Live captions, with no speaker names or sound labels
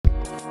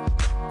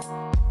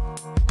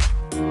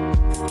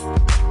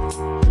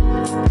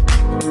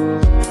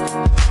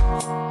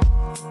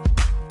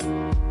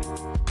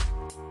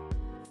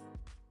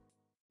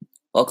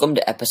Welcome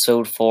to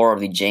episode 4 of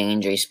the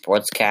J&J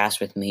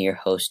Sportscast with me, your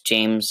host,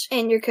 James.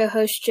 And your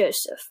co-host,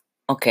 Joseph.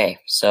 Okay,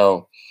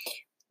 so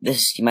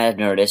this, you might have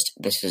noticed,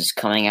 this is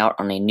coming out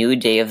on a new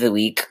day of the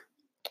week.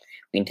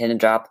 We intend to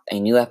drop a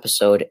new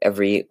episode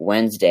every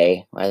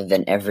Wednesday, rather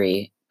than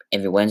every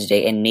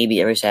Wednesday, and maybe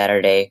every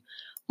Saturday,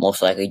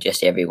 most likely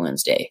just every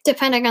Wednesday.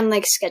 Depending on,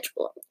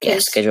 schedule. Yeah,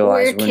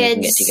 schedule-wise, when we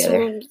can get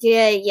together.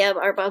 Yeah,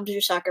 our moms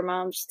are soccer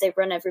moms. They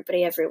run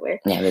everybody everywhere.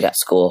 Yeah, we got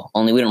school.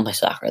 Only we don't play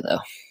soccer, though.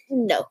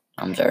 No.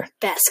 Moms are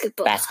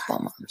basketball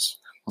moms.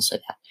 We'll say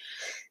that.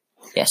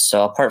 Yes,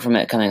 so apart from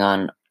it coming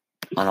on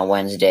a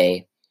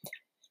Wednesday,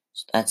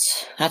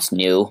 that's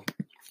new.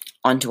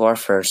 On to our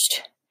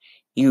first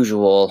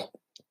usual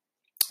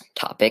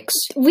topics.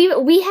 We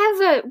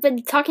have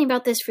been talking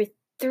about this for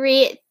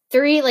three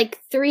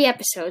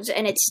episodes,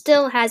 and it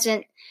still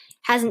hasn't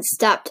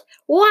stopped.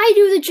 Why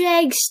do the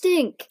Jags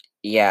stink?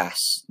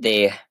 Yes,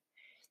 they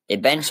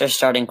benched their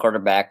starting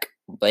quarterback,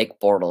 Blake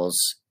Bortles,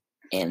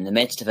 in the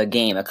midst of a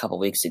game a couple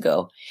weeks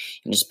ago.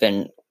 And it's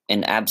been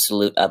an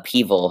absolute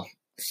upheaval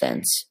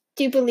since.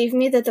 Do you believe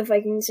me that the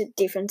Vikings'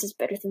 defense is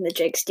better than the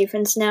Jags'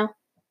 defense now?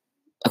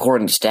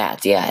 According to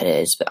stats, yeah, it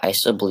is. But I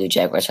still believe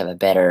Jaguars have a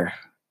better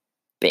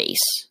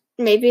base.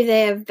 Maybe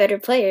they have better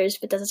players,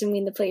 but that doesn't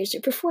mean the players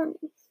are performing.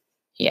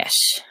 Yes.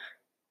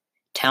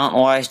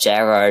 Talent-wise,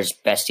 Jaguars,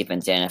 best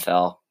defense in the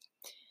NFL.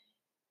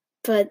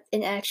 But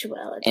in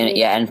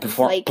actuality, and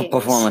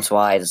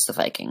performance-wise, it's the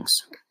Vikings.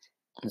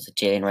 It's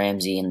Jalen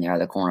Ramsey and the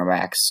other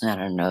cornerbacks. I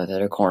don't know the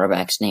other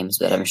cornerbacks' names,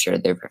 but I'm sure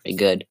they're pretty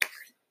good.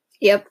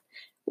 Yep.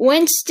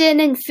 Winston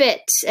and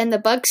Fitz and the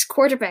Bucs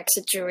quarterback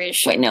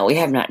situation. Wait, no, we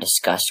have not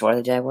discussed why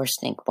the Jaguars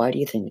stink. Why do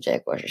you think the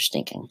Jaguars are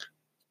stinking?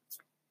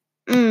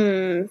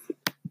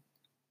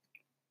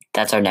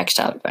 That's our next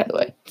topic, by the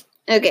way.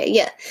 Okay,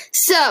 yeah.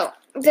 So,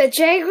 the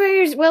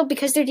Jaguars,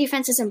 because their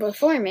defense isn't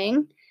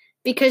performing,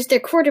 because their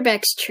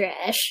quarterback's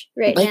trash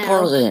right now. Blake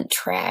Bortles isn't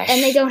trash.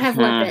 And they don't have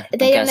weapons.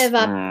 They don't have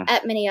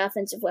that many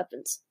offensive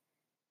weapons.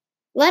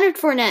 Leonard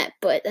Fournette,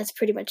 but that's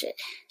pretty much it.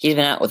 He's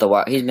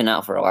been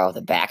out for a while with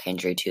a back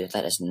injury too.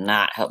 That does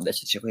not help the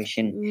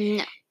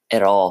situation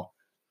at all.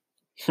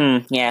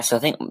 Yeah, so I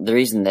think the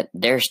reason that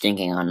they're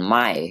stinking, on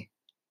my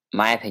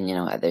opinion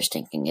on why they're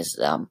stinking, is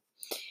I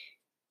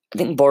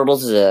think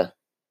Bortles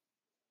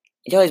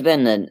he's always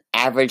been an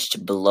average to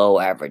below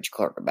average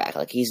quarterback.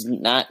 He's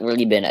not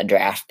really been a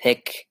draft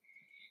pick.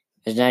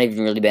 He's not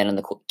even really been in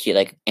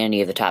the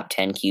any of the top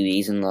 10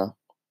 QBs in the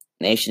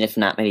nation, if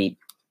not maybe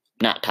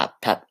not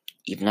top,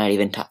 even not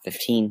even top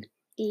 15.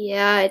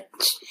 Yeah.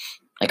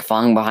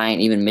 Falling behind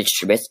even Mitch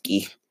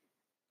Trubisky.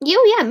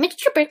 Yeah, Mitch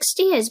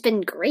Trubisky has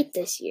been great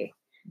this year.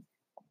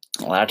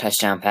 A lot of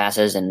touchdown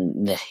passes,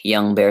 and the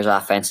young Bears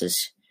offense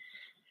is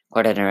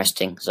quite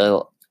interesting.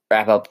 So,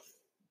 wrap up.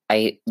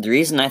 The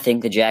reason I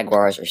think the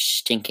Jaguars are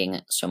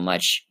stinking so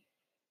much,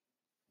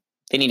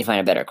 they need to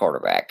find a better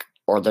quarterback,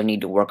 or they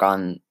need to work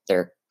on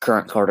their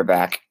current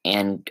quarterback.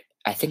 And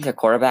I think their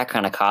quarterback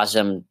kind of caused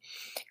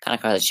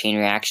a chain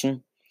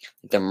reaction.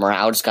 The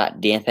morale just got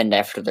dampened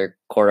after their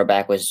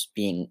quarterback was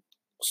being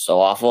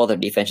so awful. Their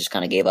defense just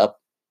kind of gave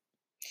up.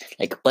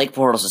 Blake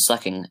Bortles is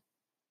sucking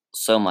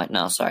so much.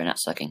 No, sorry, not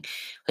sucking.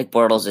 Blake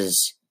Bortles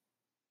is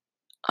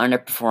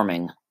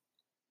underperforming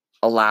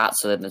a lot,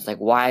 so that it's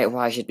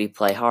why should we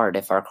play hard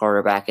if our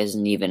quarterback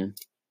isn't even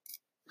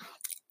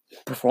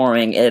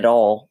performing at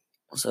all?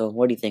 So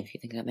what do you think? You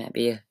think that might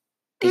be a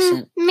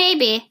decent?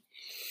 Maybe.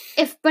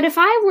 But if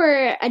I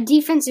were a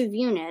defensive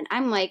unit,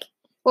 I'm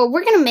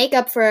we're gonna make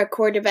up for our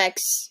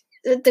quarterbacks.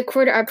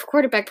 Our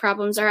quarterback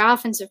problems, our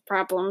offensive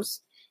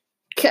problems,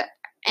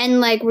 and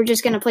we're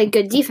just gonna play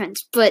good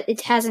defense. But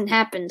it hasn't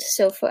happened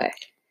so far.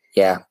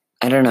 Yeah.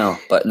 I don't know,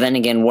 but then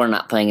again, we're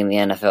not playing in the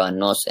NFL, and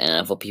most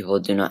NFL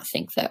people do not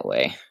think that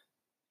way.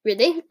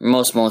 Really?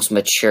 Most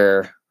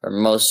mature, or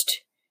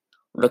most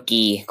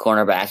rookie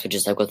cornerbacks, which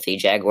is with the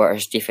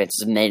Jaguars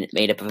defense, is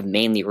made up of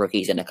mainly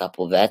rookies and a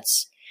couple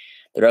vets.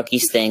 The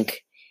rookies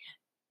think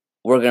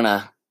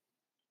the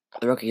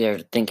rookies are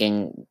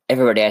thinking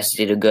everybody has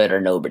to do good or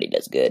nobody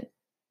does good.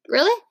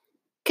 Really?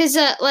 Because,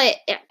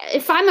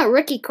 if I'm a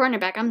rookie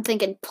cornerback, I'm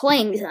thinking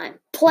playing time.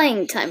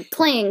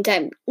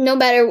 No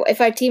matter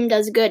if our team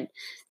does good.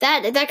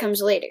 That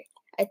comes later,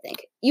 I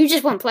think. You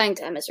just want playing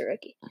time as a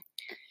rookie.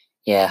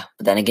 Yeah,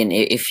 but then again,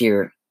 if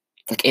you're,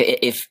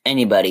 if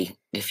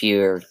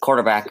your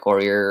quarterback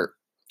or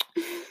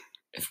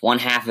if one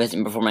half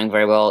isn't performing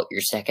very well,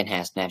 your second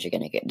half's naturally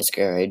going to get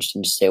discouraged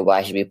and just say,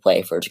 why should we play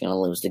if we're just going to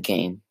lose the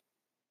game?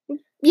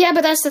 Yeah,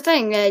 but that's the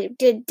thing.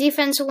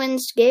 Defense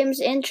wins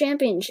games and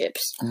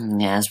championships.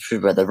 Yeah, that's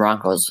true, but the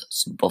Broncos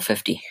Super Bowl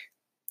 50.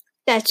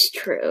 That's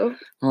true.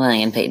 Well,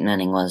 and Peyton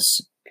Manning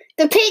was.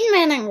 The Peyton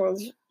Manning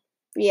was.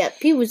 Yeah,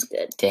 he was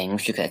good. Dang, we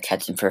should have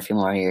kept him for a few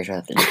more years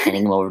rather than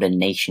sending him over to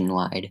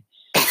Nationwide.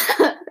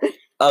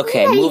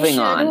 Okay, moving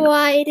on.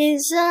 Nationwide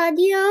is on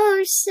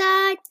your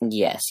side.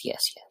 Yes.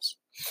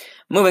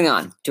 Moving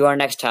on to our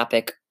next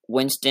topic: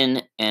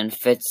 Winston and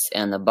Fitz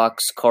and the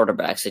Bucs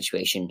quarterback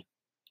situation.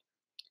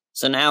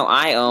 So now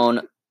I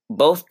own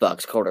both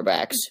Bucs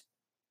quarterbacks.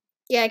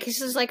 Yeah,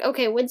 because it's like,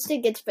 okay,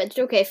 Winston gets benched.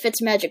 Okay,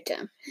 Fitzmagic to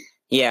him.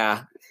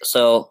 Yeah.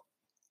 So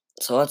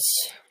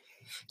let's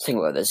think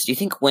about this. Do you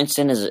think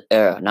Winston is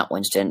not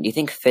Winston? Do you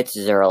think Fitz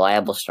is a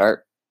reliable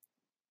start?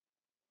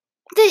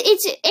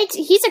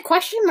 He's a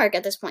question mark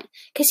at this point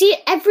because he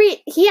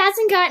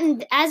hasn't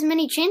gotten as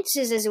many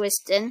chances as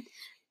Winston,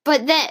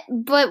 but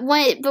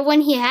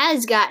when he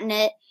has gotten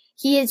it,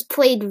 he has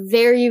played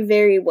very,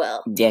 very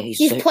well. Yeah,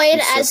 he's played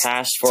as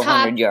surpassed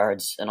 400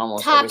 yards in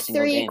almost top every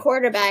single 3 game.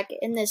 quarterback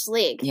in this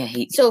league. Yeah,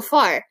 so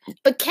far.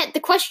 But the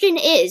question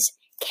is,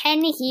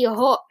 can he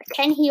hold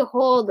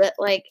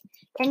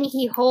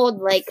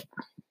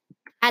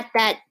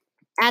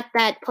at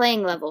that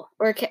playing level,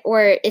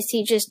 or is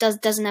he just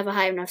doesn't have a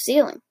high enough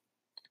ceiling?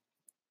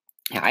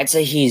 Yeah, I'd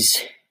say he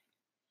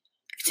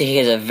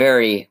has a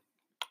very,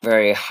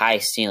 very high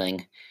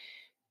ceiling,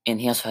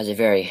 and he also has a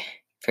very,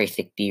 very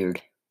thick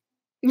beard.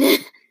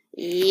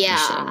 Yeah.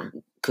 So,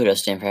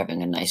 kudos to him for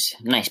having a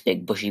nice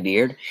big bushy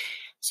beard.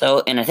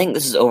 So, and I think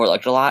this is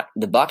overlooked a lot.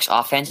 The Bucs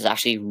offense is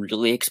actually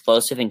really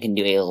explosive and can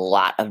do a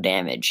lot of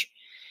damage.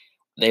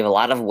 They have a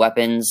lot of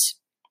weapons,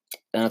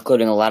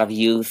 including a lot of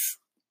youth.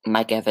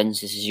 Mike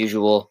Evans is his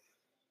usual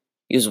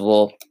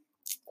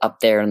up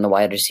there in the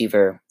wide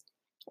receiver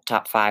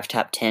top 5,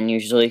 top 10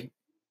 usually.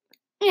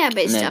 Yeah,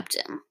 but he's top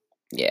 10.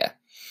 Yeah.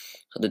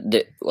 So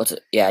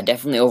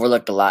definitely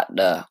overlooked a lot.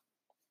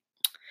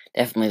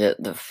 Definitely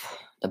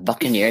the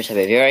Buccaneers have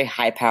a very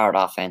high-powered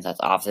offense that's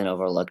often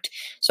overlooked.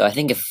 So I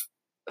think if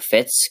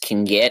Fitz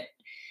can get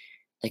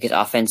his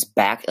offense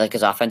back,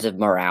 his offensive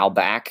morale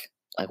back,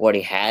 like what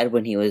he had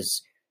when he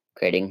was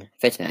creating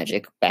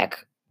Fitzmagic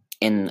back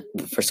in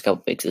the first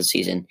couple weeks of the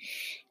season,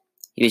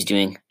 he was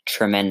doing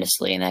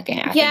tremendously in that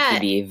game. I think he'd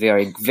be a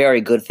very,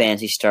 very good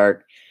fantasy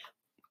start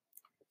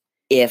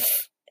if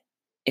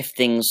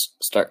things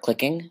start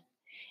clicking,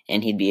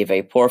 and he'd be a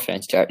very poor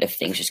fantasy start if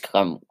things just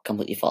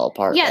completely fall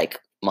apart, like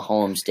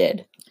Mahomes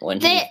did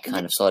when he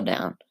kind of slowed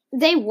down.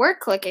 They were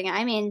clicking.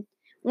 I mean,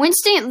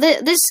 Winston,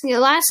 this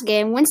last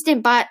game,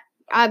 Winston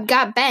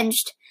got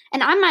benched,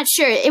 and I'm not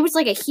sure. It was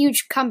like a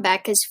huge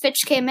comeback because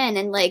Fitch came in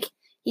and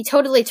he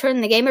totally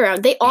turned the game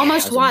around. They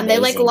almost won.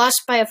 Amazing. They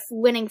lost by a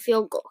winning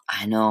field goal.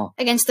 I know.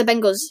 Against the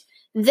Bengals.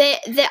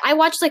 I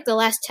watched the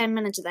last 10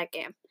 minutes of that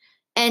game.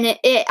 And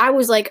I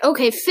was like,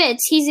 okay,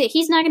 Fitz,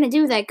 he's not going to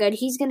do that good.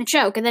 He's going to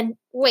choke. And then,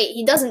 wait,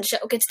 he doesn't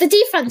choke. It's the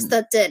defense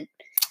that did.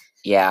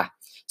 Yeah.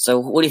 So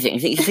what do you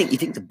think? You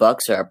think the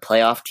Bucs are a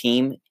playoff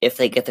team if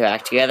they get their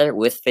act together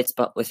with Fitz,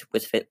 with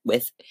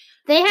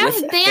they have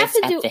to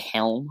do at the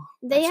helm?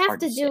 They have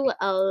to do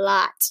a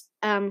lot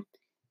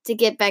to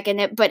get back in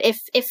it. But if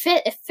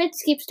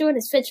Fitz keeps doing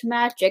his Fitz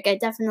magic, I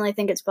definitely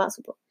think it's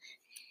possible.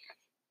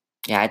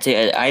 Yeah,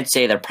 I'd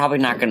say they're probably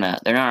not gonna.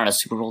 They're not a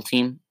Super Bowl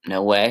team.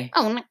 No way.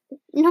 Oh,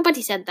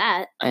 nobody said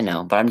that. I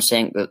know, but I'm just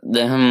saying.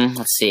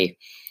 Let's see.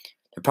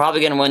 They're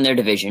probably gonna win their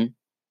division,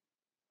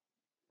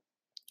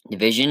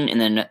 and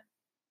then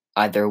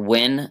either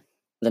win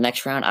the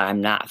next round.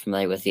 I'm not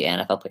familiar with the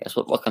NFL playoffs.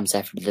 What comes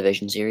after the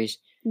division series?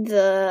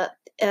 The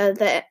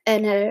NFC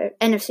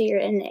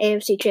and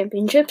AFC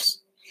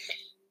championships.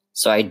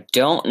 So I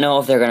don't know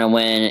if they're gonna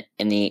win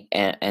in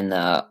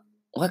the.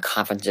 What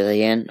conference are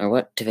they in, or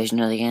what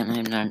division are they in?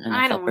 I'm not an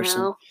NFL person.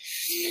 Know.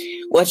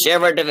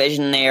 Whichever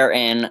division they're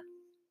in,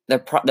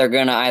 they're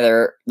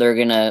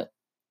gonna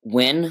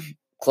win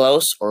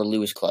close or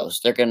lose close.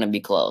 They're gonna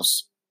be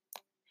close.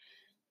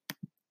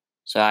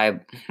 So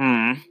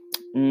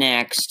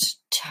next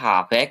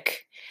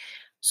topic.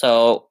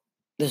 So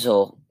this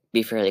will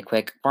be fairly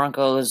quick.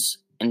 Broncos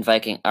and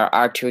Viking are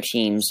our two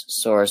teams'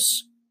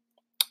 scores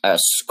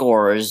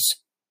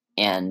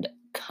and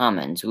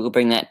comments. We will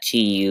bring that to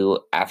you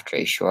after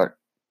a short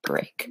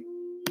break.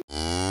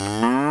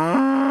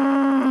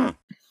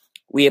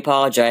 We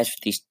apologize for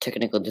these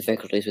technical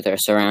difficulties with our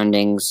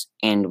surroundings,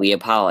 and we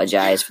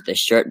apologize for the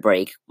short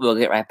break. We'll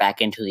get right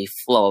back into the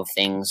flow of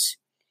things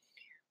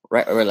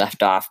right where we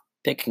left off,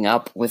 picking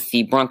up with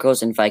the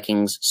Broncos and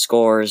Vikings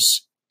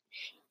scores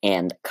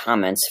and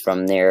comments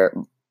from their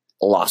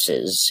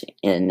losses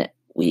in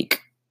week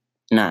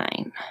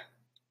 8,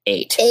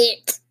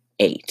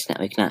 not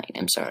week 9.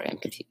 I'm sorry, I'm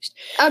confused.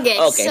 Okay,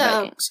 so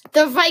Vikings.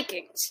 The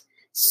Vikings.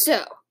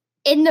 So,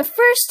 in the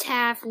first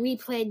half, we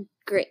played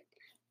great.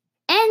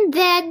 And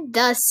then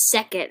the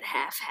second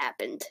half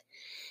happened.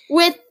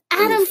 With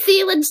Adam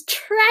Thielen's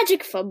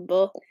tragic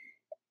fumble.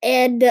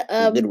 And,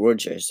 good word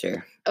choice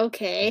there.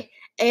 Okay.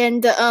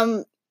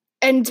 But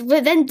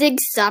then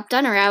Diggs stopped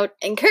on a route,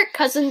 and Kirk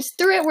Cousins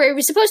threw it where he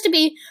was supposed to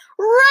be,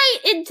 right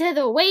into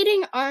the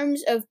waiting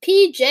arms of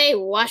P.J.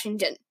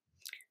 Washington.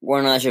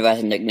 We're not sure if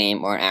that's a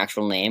nickname or an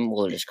actual name.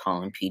 We'll just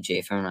call him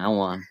PJ from now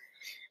on.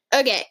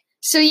 Okay,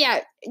 so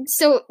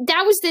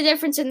that was the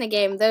difference in the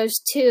game. Those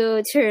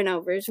two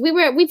turnovers. We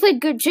played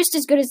just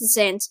as good as the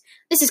Saints.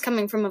 This is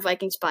coming from a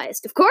Vikings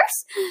bias, of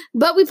course,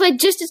 but we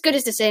played just as good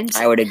as the Saints.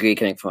 I would agree,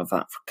 coming from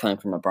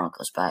a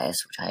Broncos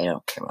bias, which I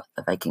don't care about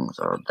the Vikings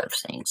or the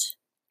Saints.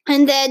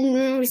 And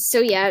then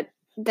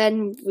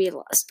then we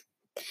lost.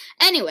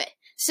 Anyway,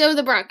 so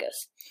the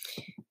Broncos.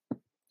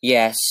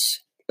 Yes,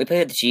 we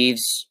played the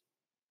Chiefs.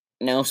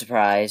 No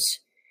surprise.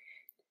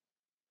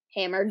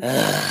 Hammered.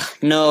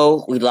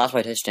 No, we lost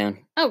by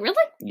touchdown. Oh,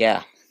 really?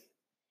 Yeah.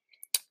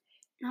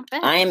 Not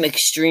bad. I am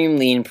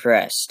extremely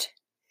impressed.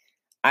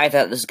 I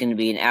thought this was going to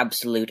be an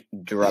absolute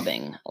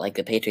drubbing, like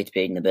the Patriots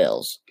beating the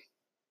Bills.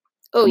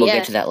 Oh, we'll yeah.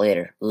 get to that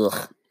later.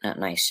 Ugh, not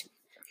nice.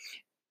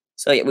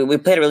 So yeah, we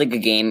played a really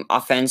good game.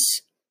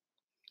 Offense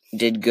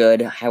did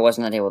good. I was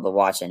not able to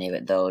watch any of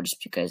it, though, just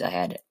because I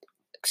had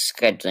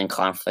scheduling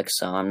conflicts,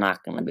 so I'm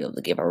not going to be able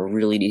to give a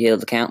really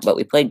detailed account. But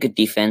we played good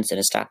defense, and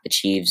it stopped the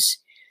Chiefs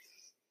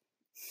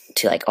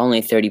to, like,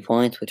 only 30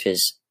 points, which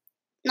is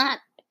not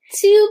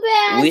too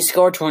bad. We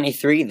scored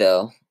 23,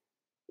 though.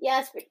 Yeah,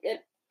 that's pretty good.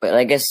 But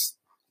I guess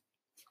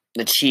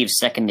the Chiefs'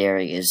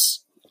 secondary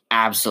is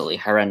absolutely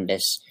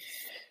horrendous.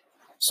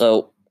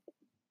 So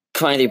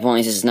 23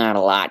 points is not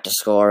a lot to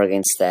score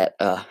against that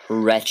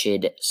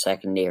wretched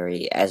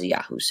secondary, as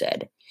Yahoo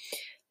said.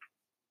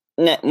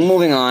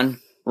 Moving on.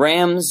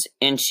 Rams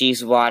and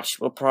Chiefs watch.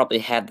 We'll probably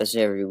have this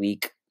every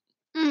week.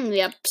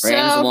 Yep.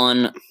 Rams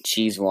won.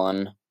 Chiefs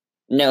won.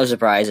 No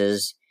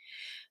surprises.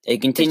 They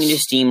continue to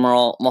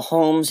steamroll.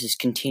 Mahomes is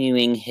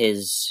continuing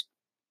his,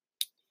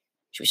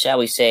 shall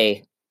we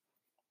say,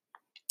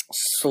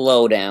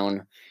 slow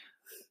down.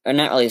 Or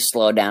not really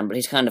slow down, but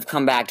he's kind of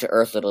come back to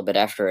earth a little bit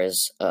after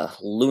his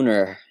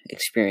lunar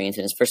experience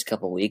in his first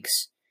couple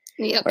weeks.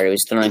 Yep. Where he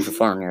was throwing for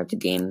 400 yards a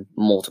game,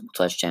 multiple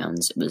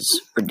touchdowns. It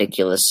was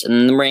ridiculous.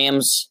 And the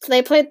Rams,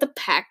 they played the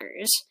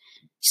Packers.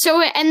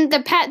 So, and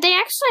the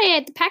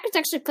Packers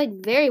actually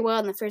played very well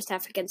in the first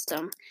half against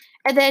them.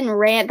 And then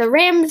the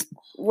Rams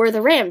were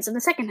the Rams in the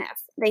second half.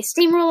 They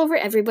steamroll over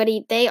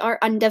everybody. They are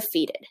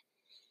undefeated.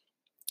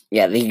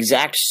 Yeah, the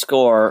exact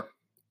score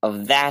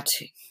of that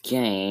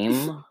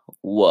game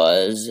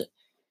was...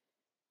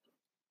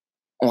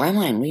 Why am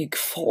I in week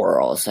 4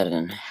 all of a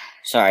sudden?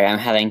 Sorry, I'm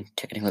having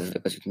technical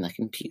difficulties with my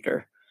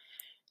computer.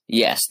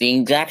 Yes, the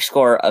exact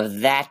score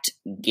of that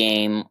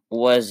game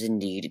was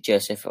indeed,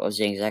 Joseph, what was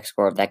the exact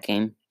score of that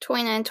game?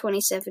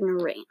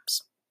 29-27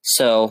 Rams.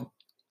 So,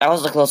 that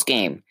was a close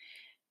game.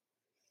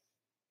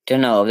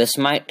 Don't know, this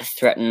might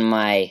threaten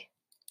my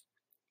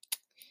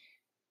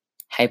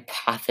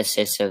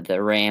hypothesis of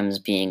the Rams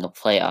being a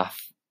playoff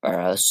or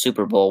a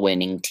Super Bowl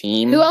winning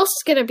team. Who else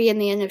is going to be in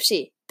the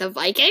NFC? The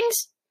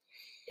Vikings?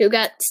 Who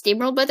got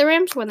steamrolled by the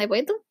Rams when they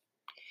played them?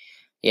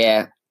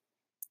 Yeah.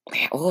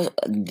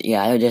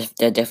 Yeah,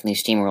 they're definitely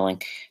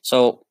steamrolling.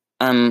 So,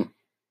 who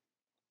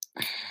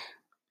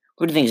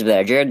do you think is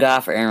better, Jared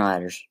Goff or Aaron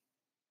Rodgers?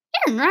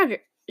 Aaron Rodgers.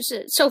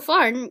 So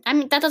far, I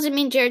mean, that doesn't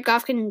mean Jared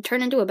Goff can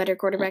turn into a better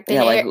quarterback than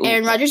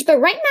Aaron Rodgers, but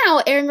right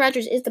now, Aaron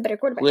Rodgers is the better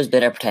quarterback. Who has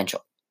better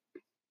potential?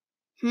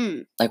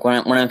 Like,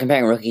 when I'm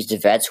comparing rookies to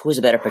vets, who has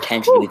a better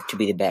potential to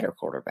be the better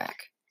quarterback?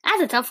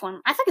 That's a tough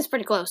one. I think it's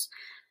pretty close.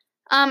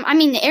 I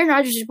mean, Aaron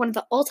Rodgers is one of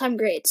the all-time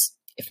greats.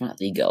 If not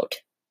the GOAT.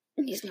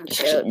 He's not the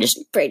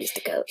GOAT. Brady's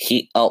the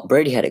GOAT.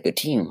 Brady had a good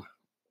team.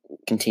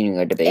 Continuing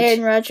our debate.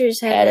 Aaron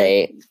Rodgers had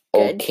a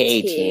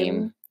okay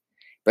team.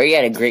 Brady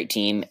had a great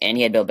team, and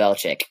he had Bill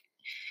Belichick.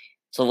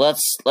 So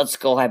let's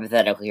go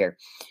hypothetical here.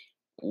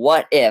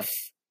 What if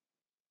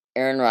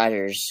Aaron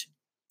Rodgers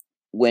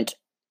went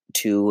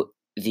to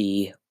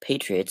the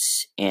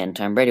Patriots and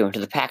Tom Brady went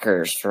to the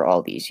Packers for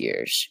all these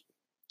years?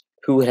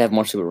 Who would have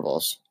more Super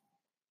Bowls?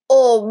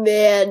 Oh,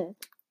 man.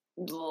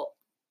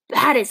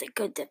 That is a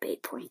good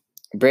debate point.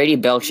 Brady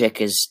Belichick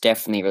is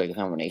definitely a really good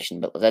combination,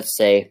 but let's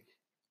say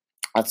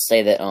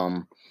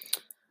that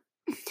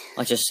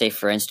let's just say,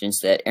 for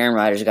instance, that Aaron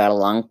Rodgers got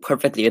along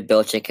perfectly with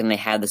Belichick and they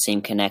had the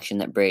same connection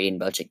that Brady and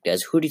Belichick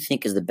does. Who do you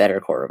think is the better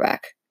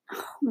quarterback?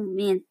 Oh,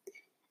 man.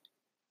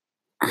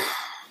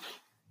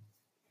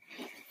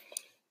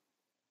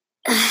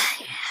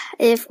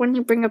 When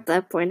you bring up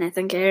that point, I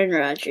think Aaron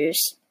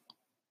Rodgers.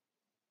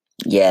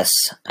 Yes,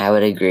 I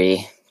would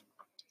agree.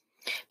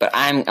 But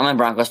I'm a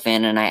Broncos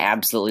fan, and I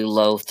absolutely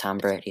loathe Tom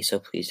Brady, so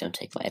please don't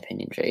take my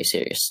opinion very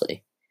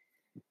seriously.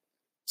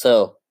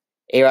 So,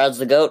 A-Rod's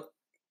the GOAT?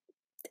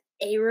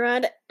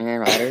 A-Rod?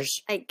 Aaron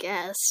Rodgers? I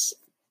guess.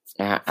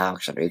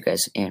 Alex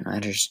Rodriguez, Aaron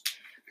Rodgers.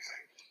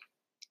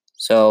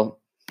 So,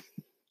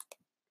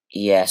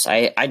 yes,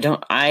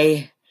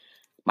 my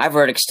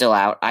verdict's still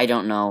out. I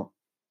don't know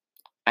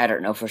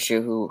for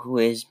sure who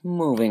is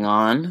moving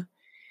on.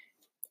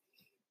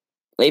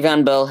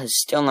 Le'Veon Bell has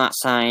still not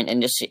signed, and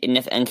just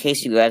in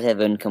case you guys have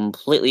been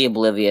completely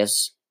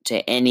oblivious to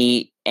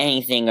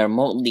anything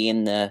remotely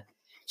in the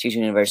Chiefs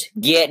universe,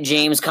 get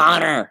James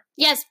Conner.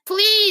 Yes,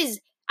 please.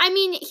 I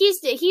mean,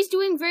 he's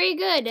doing very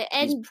good,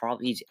 and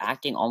he's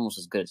acting almost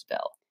as good as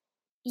Bell.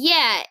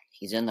 Yeah,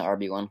 he's in the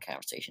RB1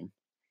 conversation,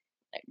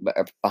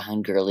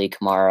 behind Gurley,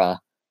 Kamara.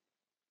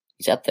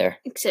 He's up there.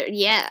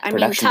 Yeah, I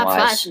mean, top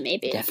 5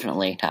 maybe.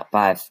 Definitely top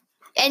 5.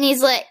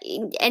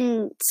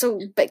 And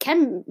but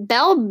Ken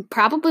Bell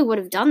probably would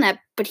have done that,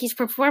 but he's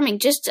performing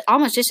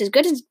almost just as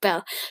good as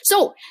Bell.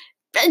 So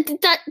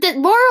the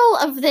moral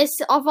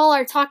of all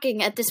our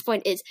talking at this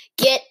point is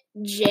get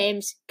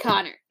James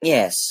Conner.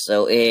 Yes.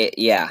 So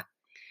yeah,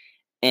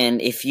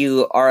 and if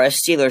you are a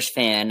Steelers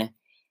fan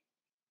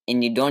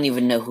and you don't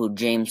even know who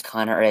James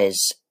Conner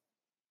is,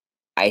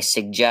 I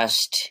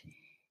suggest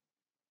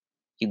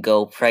you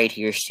go pray to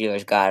your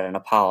Steelers God and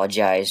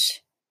apologize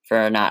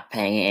for not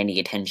paying any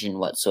attention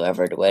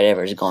whatsoever to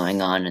whatever's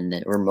going on in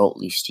the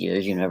remotely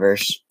Steelers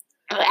universe.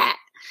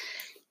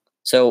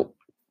 So,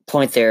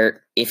 point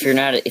there, if you're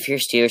a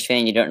Steelers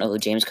fan, you don't know who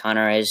James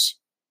Conner is,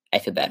 I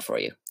feel bad for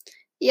you.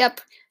 Yep.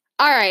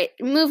 All right,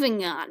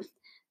 moving on.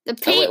 We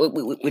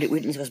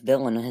didn't discuss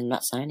Bell and him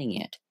not signing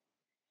yet.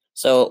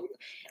 So,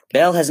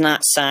 Bell has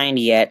not signed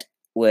yet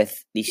with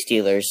the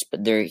Steelers,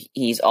 but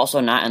he's also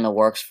not in the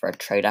works for a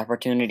trade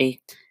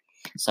opportunity.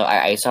 So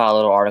I saw a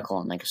little article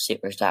on like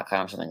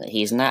Steelers.com or something that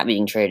he's not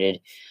being traded,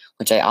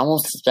 which I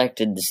almost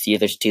suspected the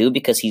Steelers too,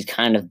 because he's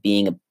kind of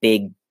being a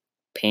big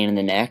pain in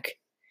the neck.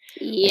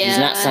 Yeah. He's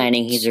not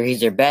signing. He's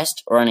their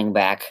best running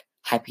back.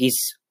 He's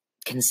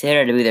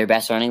considered to be their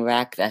best running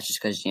back. That's just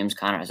because James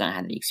Conner has not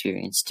had the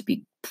experience to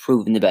be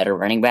proven the better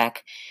running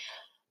back.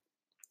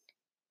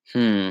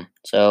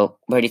 So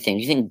what do you think?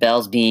 Do you think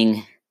Bell's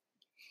being?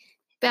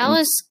 Bell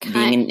is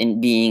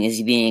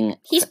he's being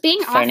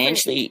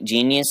financially offered.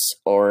 Genius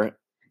or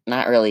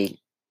not really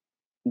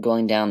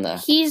going down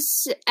the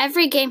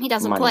every game he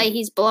doesn't money. play,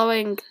 he's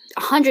blowing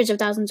hundreds of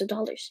thousands of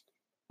dollars.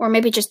 Or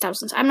maybe just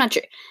thousands. I'm not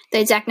sure the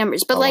exact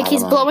numbers. But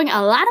he's blowing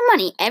a lot of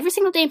money every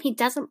single game he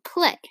doesn't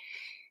play.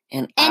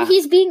 And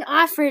he's being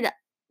offered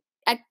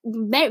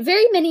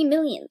very many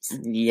millions.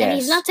 Yes. And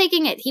he's not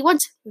taking it. He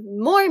wants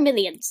more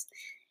millions.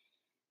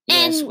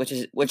 Yes, and which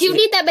do you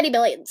need that many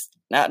millions?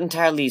 Not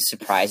entirely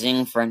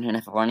surprising for an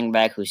NFL running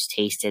back who's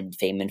tasted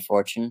fame and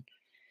fortune,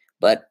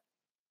 but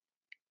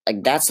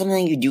that's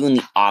something you do in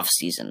the off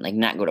season,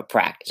 not go to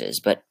practices.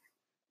 But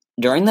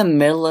during the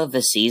middle of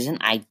the season,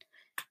 I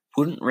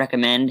wouldn't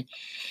recommend.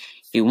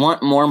 If you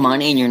want more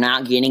money and you're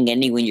not getting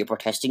any when you're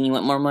protesting, you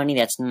want more money.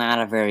 That's not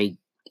a very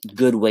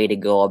good way to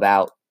go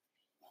about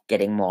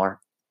getting more.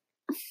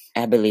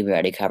 I believe we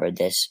already covered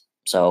this,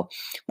 so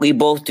we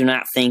both do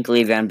not think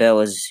Le'Veon Bell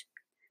is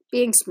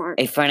being smart,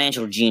 a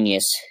financial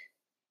genius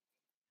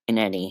in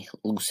any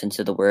loose sense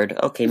of the word.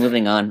 Okay,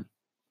 moving on.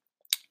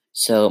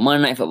 So,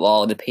 Monday Night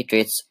Football, the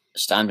Patriots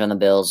stomped on the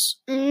Bills.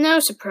 No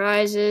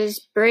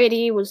surprises.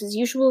 Brady was his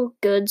usual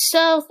good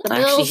self.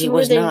 Actually, he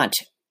was not.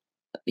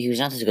 He was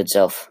not his good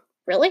self.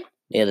 Really?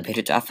 Yeah, the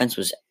Patriots' offense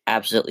was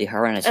absolutely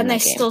horrendous in that game.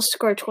 And they still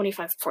scored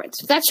 25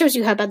 points. That shows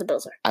you how bad the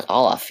Bills are. That's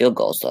all off field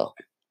goals, though.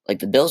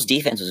 The Bills'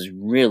 defense was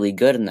really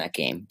good in that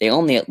game. They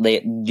only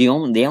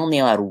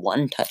allowed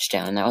one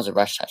touchdown, and that was a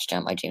rush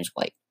touchdown by James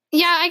White.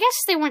 Yeah, I guess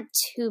they weren't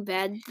too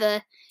bad.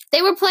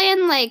 They were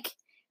playing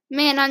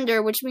man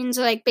under, which means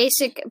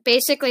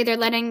basically they're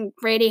letting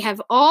Brady have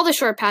all the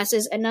short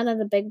passes and none of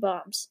the big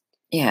bombs.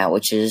 Yeah,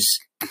 which is,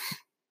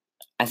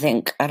 I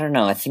think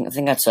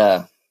that's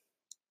a.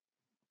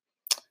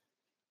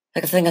 I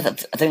think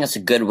that's a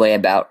good way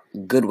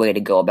to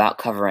go about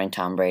covering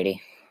Tom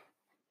Brady.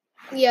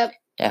 Yep.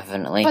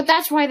 Definitely. But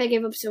that's why they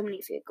gave up so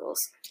many field goals.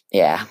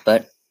 Yeah,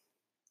 but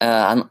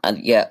but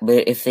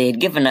if they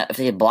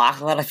had blocked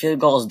a lot of field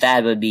goals,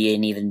 that would be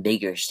an even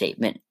bigger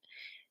statement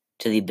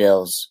to the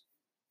Bills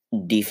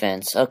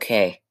defense.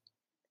 Okay.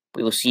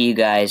 We will see you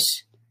guys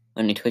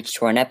when we switch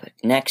to our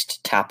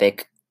next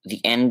topic, the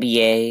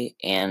NBA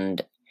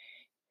and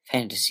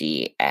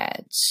fantasy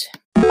ads.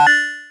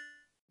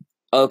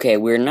 Okay,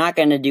 we're not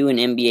going to do an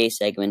NBA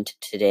segment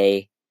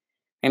today.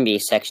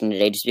 NBA section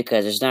today just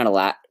because there's not a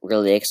lot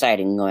really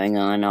exciting going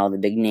on. All the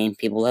big name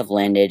people have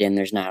landed and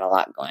there's not a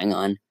lot going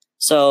on.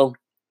 So,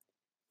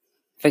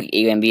 forget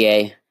you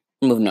NBA.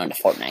 Moving on to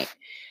Fortnite.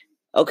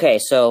 Okay,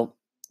 so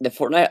the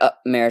Fortnite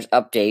Mayor's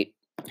update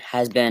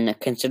has been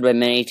considered by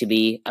many to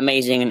be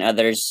amazing and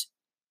others,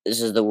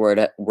 this is the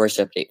worst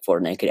update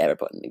Fortnite could ever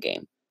put in the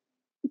game.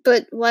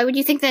 But why would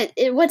you think that?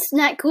 What's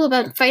not cool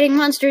about fighting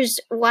monsters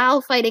while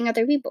fighting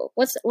other people?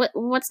 What's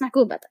not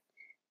cool about that?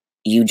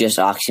 You just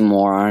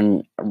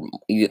oxymorinated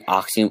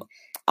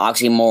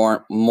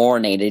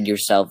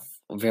yourself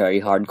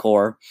very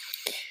hardcore.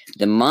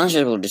 The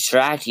monsters will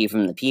distract you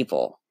from the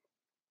people.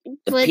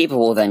 The people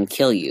will then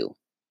kill you.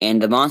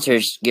 And the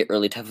monsters get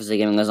really tough as the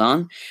game goes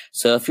on.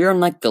 So if you're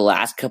in the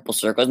last couple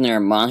circles and there are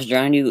monsters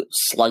around you,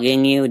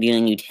 slugging you,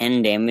 dealing you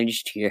 10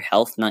 damage to your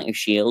health, not your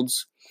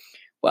shields,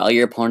 while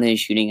your opponent is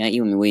shooting at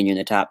you and when you're in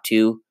the top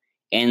 2,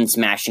 and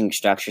smashing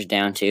structures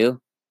down too,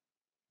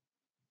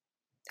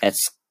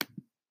 that's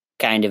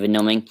kind of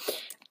annoying.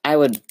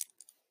 I'm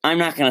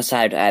not going to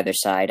side with either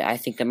side. I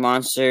think the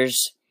monster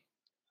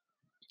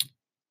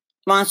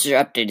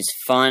update is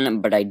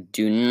fun, but I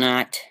do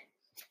not.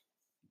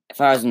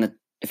 If I was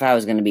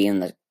going to be in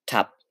the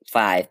top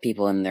 5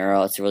 people in there,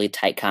 it's a really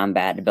tight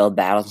combat to build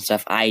battles and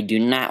stuff. I do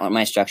not want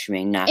my structure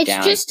being knocked down.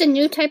 It's just a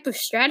new type of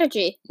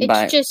strategy.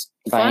 It's just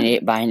fun.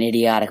 By an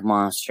idiotic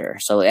monster.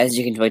 So as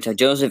you can tell,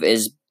 Joseph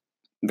is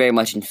very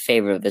much in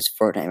favor of this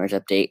Fortnite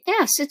update.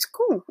 Yes, it's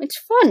cool. It's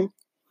fun.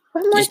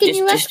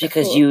 Just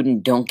because you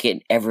don't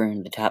get ever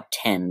in the top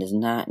 10 does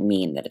not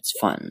mean that it's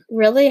fun.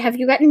 Really? Have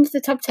you gotten into the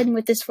top 10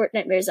 with this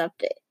Fortnite Bears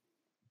update?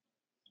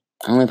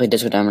 I only play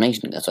Disco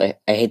Domination. That's why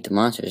I hate the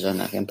monsters. I'm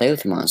not going to play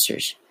with the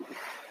monsters.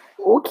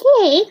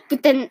 Okay.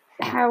 But then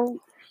how...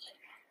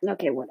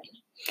 Okay, whatever.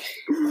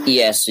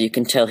 Yes, so you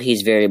can tell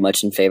he's very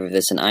much in favor of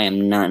this, and I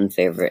am not in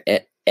favor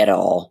at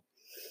all.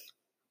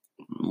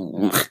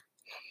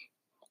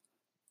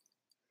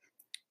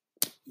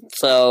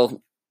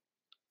 So,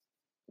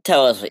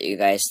 tell us what you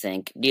guys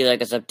think. Do you like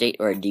this update,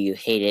 or do you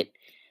hate it?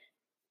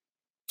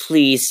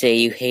 Please say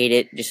you hate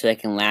it, just so I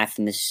can laugh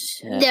in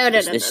this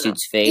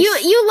dude's face.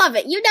 You love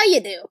it. You know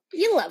you do.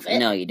 You love it.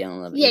 No, you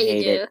don't love it. Yeah, you you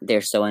hate do. it.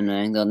 They're so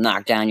annoying. They'll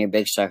knock down your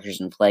big structures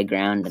in the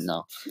playground, and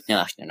they'll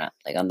actually not.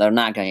 They'll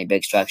knock down your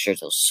big structures.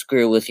 They'll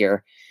screw with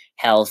your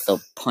health.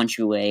 They'll punch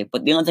you away.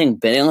 But the only thing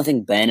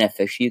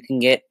beneficial you can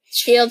get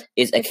shield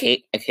is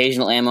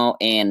occasional ammo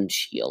and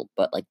shield.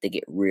 But they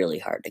get really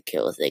hard to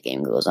kill as the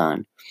game goes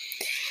on.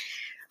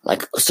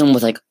 Some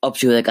with up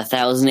to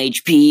 1,000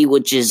 HP,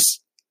 which is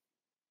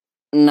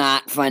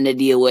not fun to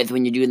deal with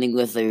when you're dealing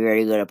with a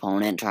very good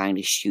opponent trying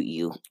to shoot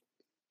you.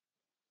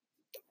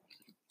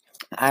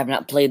 I have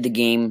not played the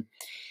game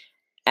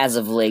as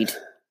of late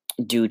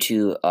due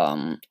to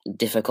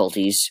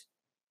difficulties,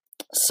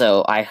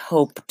 so I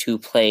hope to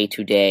play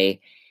today,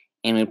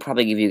 and we'll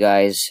probably give you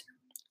guys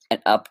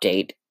an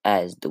update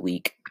as the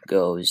week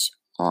goes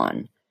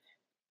on.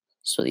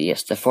 So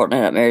yes, the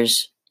Fortnite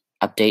Nightmares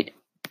update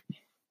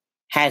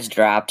has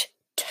dropped.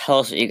 Tell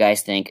us what you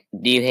guys think.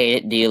 Do you hate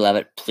it? Do you love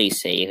it?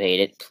 Please say you hate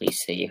it. Please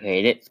say you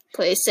hate it.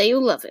 Please say you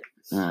love it.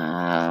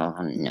 No.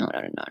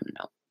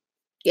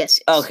 Yes.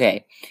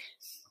 Okay.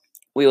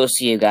 We will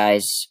see you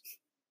guys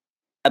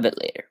a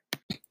bit later.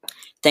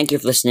 Thank you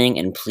for listening,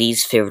 and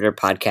please favorite our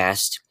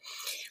podcast.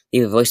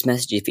 Leave a voice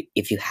message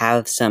if you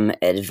have some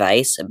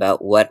advice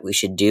about what we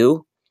should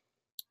do.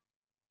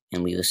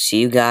 And we will see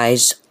you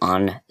guys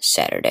on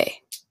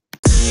Saturday.